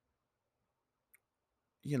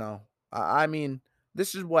 I mean,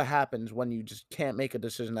 this is what happens when you just can't make a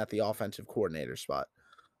decision at the offensive coordinator spot.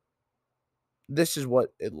 This is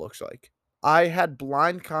what it looks like. I had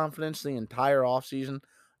blind confidence the entire offseason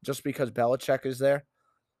just because Belichick is there.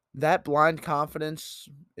 That blind confidence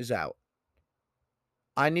is out.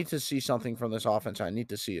 I need to see something from this offense. I need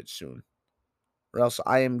to see it soon, or else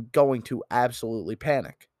I am going to absolutely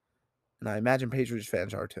panic. And I imagine Patriots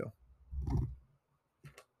fans are too.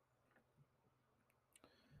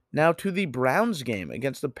 Now to the Browns game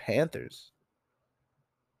against the Panthers.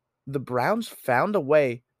 The Browns found a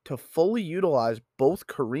way to fully utilize both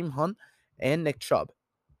Kareem Hunt and Nick Chubb.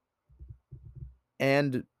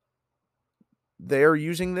 And they're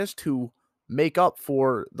using this to make up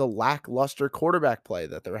for the lackluster quarterback play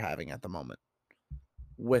that they're having at the moment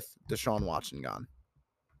with Deshaun Watson gone.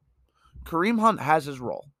 Kareem Hunt has his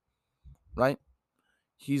role, right?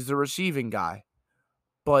 He's the receiving guy.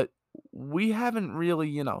 But we haven't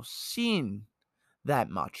really, seen that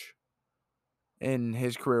much in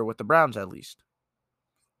his career with the Browns, at least.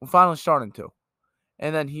 We're finally starting to.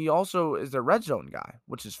 And then he also is the red zone guy,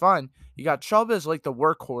 which is fine. You got Chubb as like the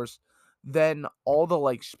workhorse. Then all the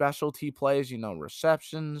like specialty plays,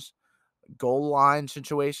 receptions, goal line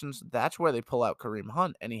situations, that's where they pull out Kareem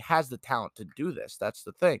Hunt. And he has the talent to do this. That's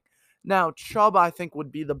the thing. Now, Chubb, I think,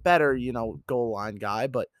 would be the better, goal line guy,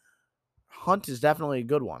 but Hunt is definitely a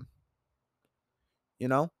good one.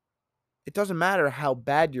 It doesn't matter how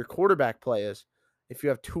bad your quarterback play is if you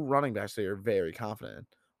have two running backs that you're very confident in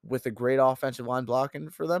with a great offensive line blocking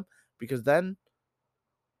for them, because then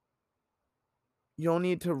you don't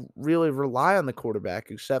need to really rely on the quarterback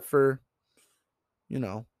except for,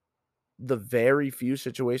 the very few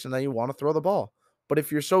situations that you want to throw the ball. But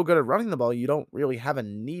if you're so good at running the ball, you don't really have a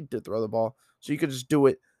need to throw the ball. So you could just do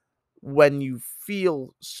it when you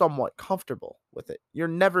feel somewhat comfortable with it. You're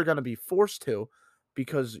never going to be forced to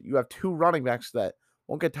because you have two running backs that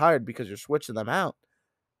won't get tired because you're switching them out.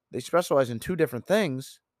 They specialize in two different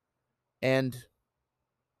things, and,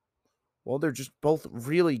 well, they're just both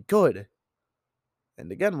really good.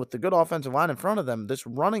 And again, with the good offensive line in front of them, this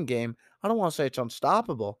running game, I don't want to say it's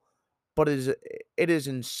unstoppable, but it is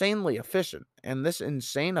insanely efficient. And this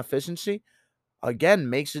insane efficiency, again,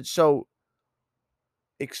 makes it so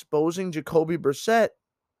exposing Jacoby Brissett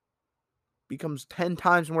becomes 10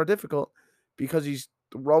 times more difficult because he's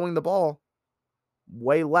throwing the ball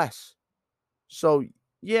way less. So,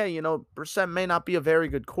 yeah, Brissett may not be a very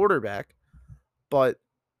good quarterback, but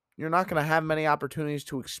you're not going to have many opportunities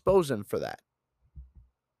to expose him for that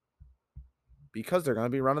because they're going to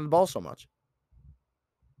be running the ball so much.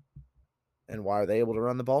 And why are they able to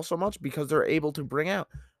run the ball so much? Because they're able to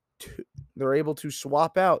they're able to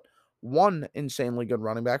swap out one insanely good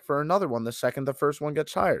running back for another one the second the first one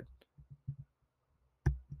gets hired.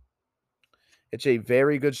 It's a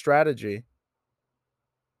very good strategy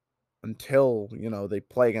until, they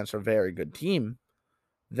play against a very good team.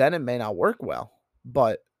 Then it may not work well.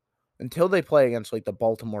 But until they play against like the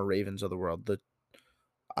Baltimore Ravens of the world,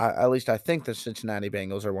 at least I think the Cincinnati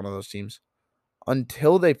Bengals are one of those teams.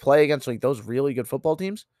 Until they play against like those really good football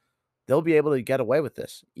teams, they'll be able to get away with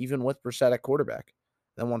this, even with Brissett at quarterback.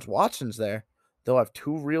 Then once Watson's there, they'll have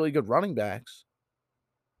two really good running backs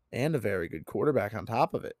and a very good quarterback on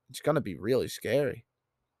top of it. It's going to be really scary.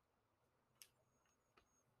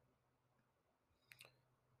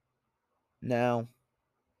 Now,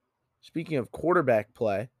 speaking of quarterback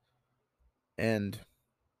play and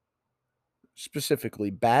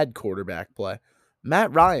specifically bad quarterback play.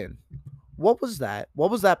 Matt Ryan, what was that?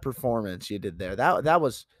 What was that performance you did there? That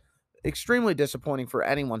was extremely disappointing for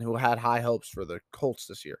anyone who had high hopes for the Colts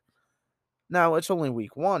this year. Now, it's only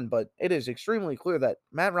week 1, but it is extremely clear that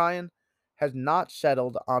Matt Ryan has not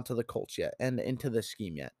settled onto the Colts yet and into the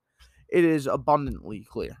scheme yet. It is abundantly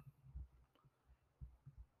clear.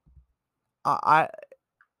 I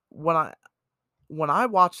when I when I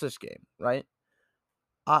watched this game, right?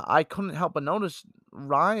 I couldn't help but notice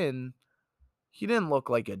Ryan. He didn't look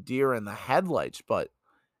like a deer in the headlights, but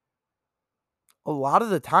a lot of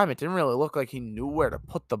the time it didn't really look like he knew where to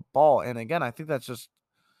put the ball. And again, I think that's just,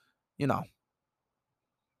 you know,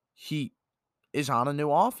 he is on a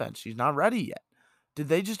new offense. He's not ready yet. Did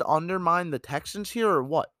they just undermine the Texans here or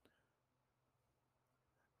what?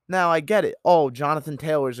 Now I get it. Oh, Jonathan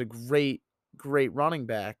Taylor is a great running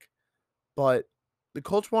back, but the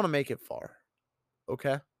Colts want to make it far.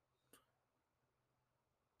 Okay?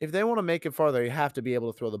 If they want to make it farther, you have to be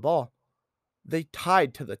able to throw the ball. They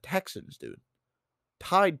tied to the Texans, dude.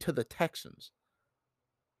 Tied to the Texans.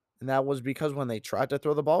 And that was because when they tried to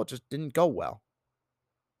throw the ball, it just didn't go well.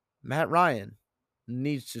 Matt Ryan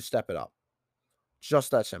needs to step it up.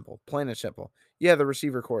 Just that simple. Plain and simple. Yeah, the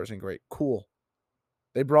receiver core isn't great. Cool.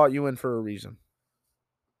 They brought you in for a reason.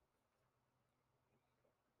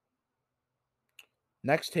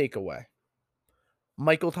 Next takeaway.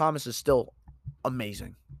 Michael Thomas is still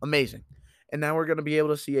amazing. Amazing. And now we're going to be able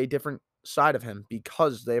to see a different side of him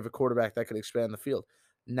because they have a quarterback that could expand the field.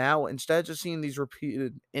 Now, instead of just seeing these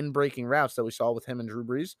repeated in-breaking routes that we saw with him and Drew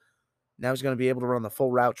Brees, now he's going to be able to run the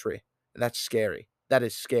full route tree. And that's scary. That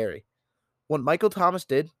is scary. What Michael Thomas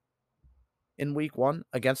did in week 1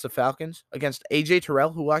 against the Falcons, against A.J.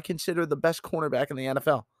 Terrell, who I consider the best cornerback in the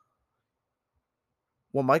NFL,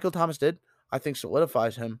 what Michael Thomas did, I think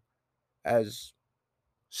solidifies him as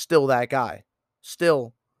still that guy.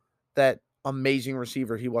 Still that amazing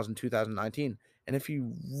receiver he was in 2019. And if he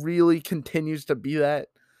really continues to be that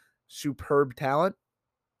superb talent,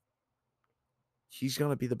 he's going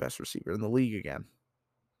to be the best receiver in the league again.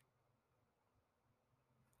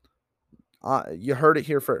 You heard it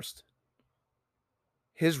here first.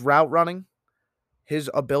 His route running, his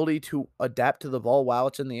ability to adapt to the ball while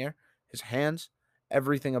it's in the air, his hands,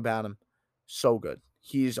 everything about him, so good.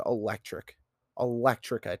 He's electric.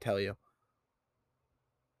 Electric, I tell you.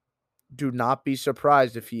 Do not be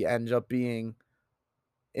surprised if he ends up being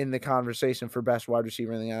in the conversation for best wide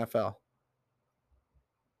receiver in the NFL.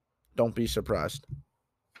 Don't be surprised.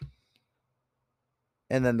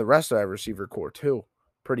 And then the rest of that receiver core, too.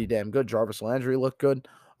 Pretty damn good. Jarvis Landry looked good.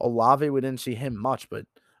 Olave, we didn't see him much, but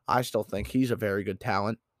I still think he's a very good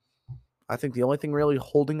talent. I think the only thing really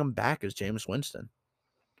holding him back is Jameis Winston.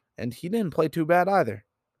 And he didn't play too bad either.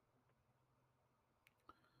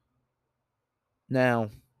 Now,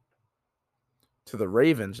 to the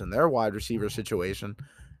Ravens and their wide receiver situation,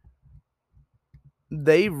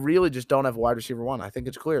 they really just don't have wide receiver 1. I think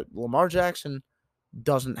it's clear. Lamar Jackson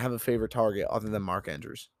doesn't have a favorite target other than Mark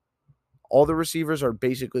Andrews. All the receivers are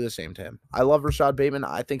basically the same to him. I love Rashad Bateman.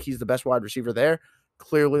 I think he's the best wide receiver there.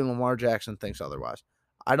 Clearly, Lamar Jackson thinks otherwise.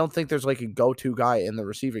 I don't think there's like a go-to guy in the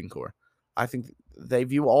receiving core. I think they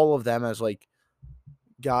view all of them as like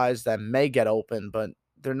guys that may get open, but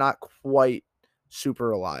they're not quite super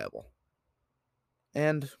reliable.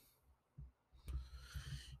 And,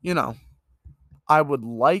 I would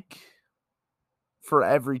like for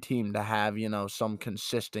every team to have, some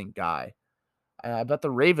consistent guy. I bet the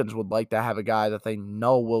Ravens would like to have a guy that they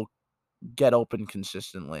know will get open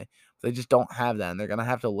consistently. They just don't have that, and they're going to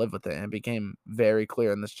have to live with it. And it became very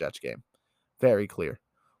clear in this Jets game. Very clear.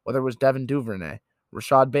 Whether it was Devin Duvernay,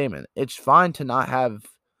 Rashad Bateman, it's fine to not have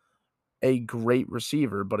a great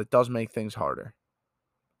receiver, but it does make things harder.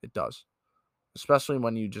 It does. Especially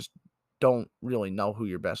when you just don't really know who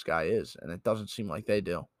your best guy is, and it doesn't seem like they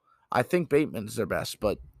do. I think Bateman's their best,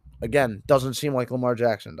 but again, doesn't seem like Lamar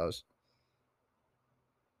Jackson does.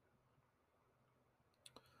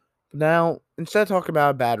 Now, instead of talking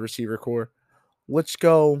about a bad receiver core, let's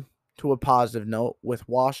go to a positive note with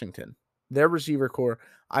Washington. Their receiver core,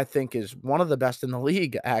 I think, is one of the best in the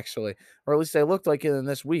league, actually, or at least they looked like it in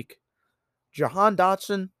this week. Jahan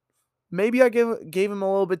Dotson, maybe I gave him a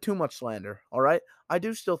little bit too much slander, all right? I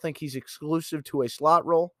do still think he's exclusive to a slot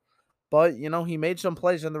role, but, he made some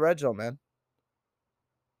plays in the red zone, man.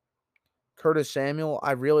 Curtis Samuel,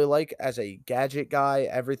 I really like as a gadget guy,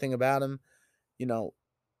 everything about him.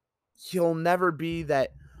 He'll never be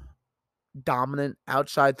that dominant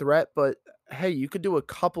outside threat, but hey, you could do a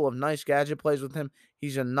couple of nice gadget plays with him.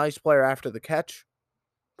 He's a nice player after the catch.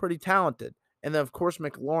 Pretty talented. And then, of course,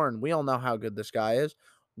 McLaurin. We all know how good this guy is.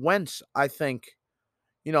 Wentz, I think,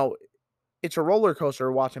 you know, it's a roller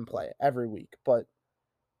coaster watching play every week, but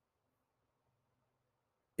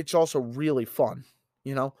it's also really fun,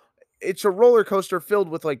 you know? It's a roller coaster filled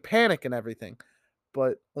with, like, panic and everything,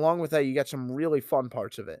 but along with that, you get some really fun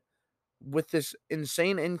parts of it. With this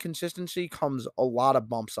insane inconsistency comes a lot of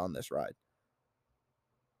bumps on this ride,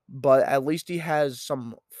 but at least he has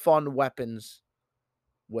some fun weapons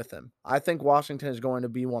with him. I think Washington is going to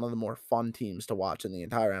be one of the more fun teams to watch in the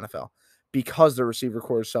entire NFL because the receiver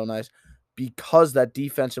core is so nice, because that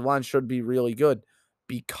defensive line should be really good,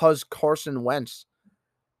 because Carson Wentz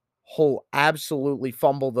will absolutely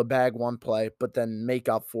fumble the bag one play, but then make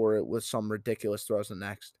up for it with some ridiculous throws the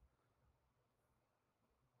next.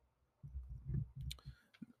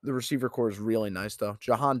 The receiver core is really nice, though.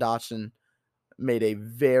 Jahan Dotson made a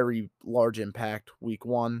very large impact week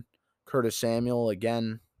one. Curtis Samuel,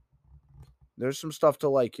 again, there's some stuff to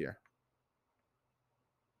like here.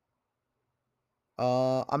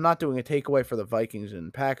 I'm not doing a takeaway for the Vikings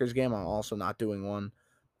and Packers game. I'm also not doing one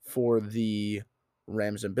for the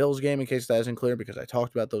Rams and Bills game in case that isn't clear because I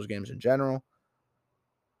talked about those games in general.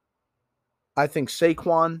 I think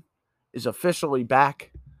Saquon is officially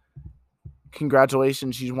back.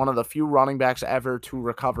 Congratulations. He's one of the few running backs ever to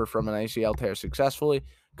recover from an ACL tear successfully.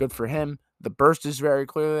 Good for him. The burst is very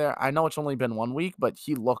clear there. I know it's only been 1 week, but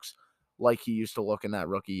he looks like he used to look in that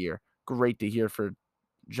rookie year. Great to hear for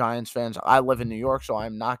Giants fans. I live in New York, so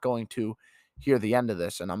I'm not going to hear the end of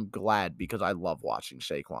this, and I'm glad because I love watching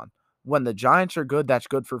Saquon. When the Giants are good, that's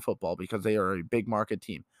good for football because they are a big market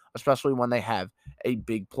team, especially when they have a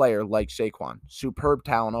big player like Saquon. Superb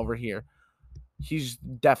talent over here. He's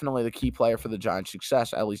definitely the key player for the Giants'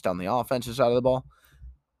 success, at least on the offensive side of the ball.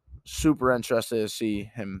 Super interested to see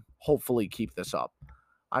him hopefully keep this up.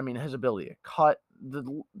 I mean, his ability to cut,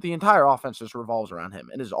 the entire offense just revolves around him.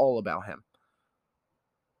 It is all about him.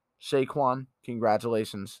 Saquon,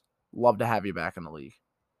 congratulations. Love to have you back in the league.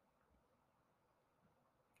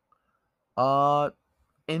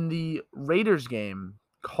 In the Raiders game,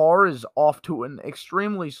 Carr is off to an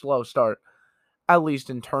extremely slow start, at least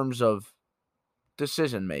in terms of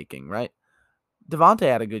decision making, right?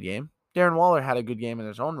 Devontae had a good game. Darren Waller had a good game in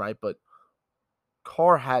his own right, but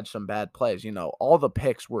Carr had some bad plays. All the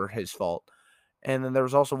picks were his fault. And then there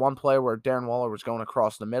was also one play where Darren Waller was going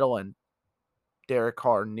across the middle and Derek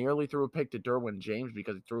Carr nearly threw a pick to Derwin James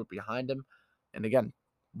because he threw it behind him. And again,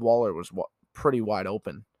 Waller was pretty wide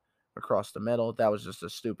open across the middle. That was just a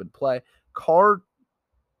stupid play. Carr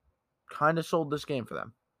kind of sold this game for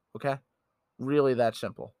them. Okay? Really that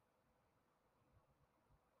simple.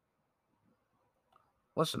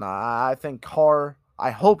 Listen, I think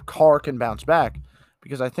I hope Carr can bounce back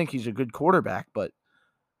because I think he's a good quarterback, but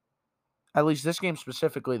at least this game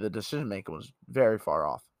specifically, the decision making was very far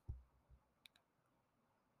off.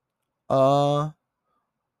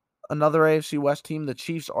 Another AFC West team, the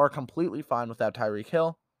Chiefs are completely fine without Tyreek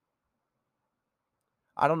Hill.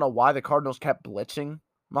 I don't know why the Cardinals kept blitzing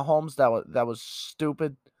Mahomes. That was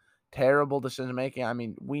stupid, terrible decision making. I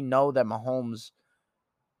mean, we know that Mahomes,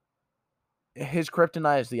 his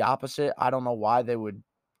kryptonite is the opposite. I don't know why they would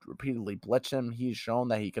repeatedly blitz him. He's shown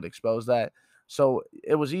that he could expose that. So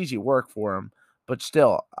it was easy work for him. But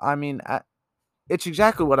still, I mean, it's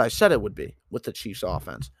exactly what I said it would be with the Chiefs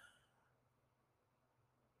offense.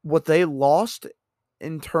 What they lost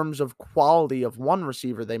in terms of quality of one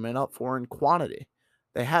receiver, they made up for in quantity.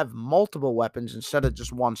 They have multiple weapons instead of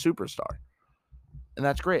just one superstar. And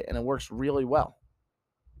that's great, and it works really well.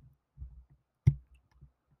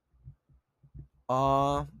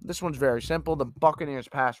 This one's very simple. The Buccaneers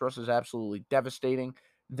pass rush is absolutely devastating.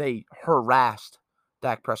 They harassed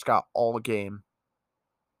Dak Prescott all game.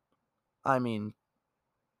 I mean,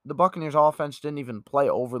 the Buccaneers offense didn't even play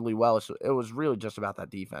overly well. So it was really just about that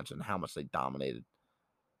defense and how much they dominated.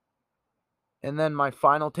 And then my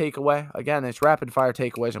final takeaway, again, it's rapid fire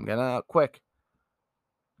takeaways. I'm getting out quick.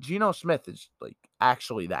 Geno Smith is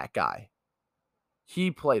actually that guy.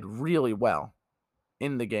 He played really well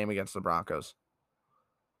in the game against the Broncos.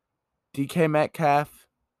 DK Metcalf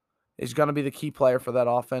is going to be the key player for that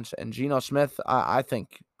offense. And Geno Smith, I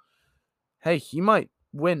think, hey, he might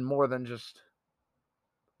win more than just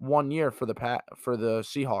 1 year for the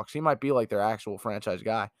Seahawks. He might be like their actual franchise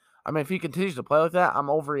guy. I mean, if he continues to play like that, I'm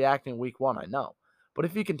overreacting week one, I know. But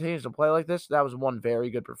if he continues to play like this, that was one very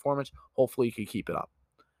good performance. Hopefully he can keep it up.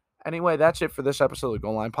 Anyway, that's it for this episode of the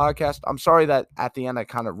Goal Line Podcast. I'm sorry that at the end I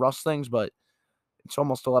kind of rushed things, but it's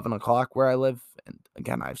almost 11 o'clock where I live. And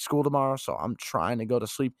again, I have school tomorrow, so I'm trying to go to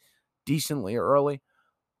sleep decently early.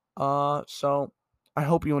 So I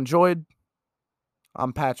hope you enjoyed.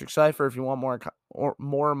 I'm Patrick Cipher. If you want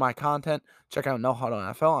more of my content, check out No Huddle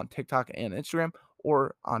NFL on TikTok and Instagram,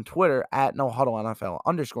 or on Twitter at No Huddle NFL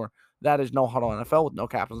 _. That is No Huddle NFL with no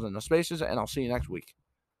capitals and no spaces, and I'll see you next week.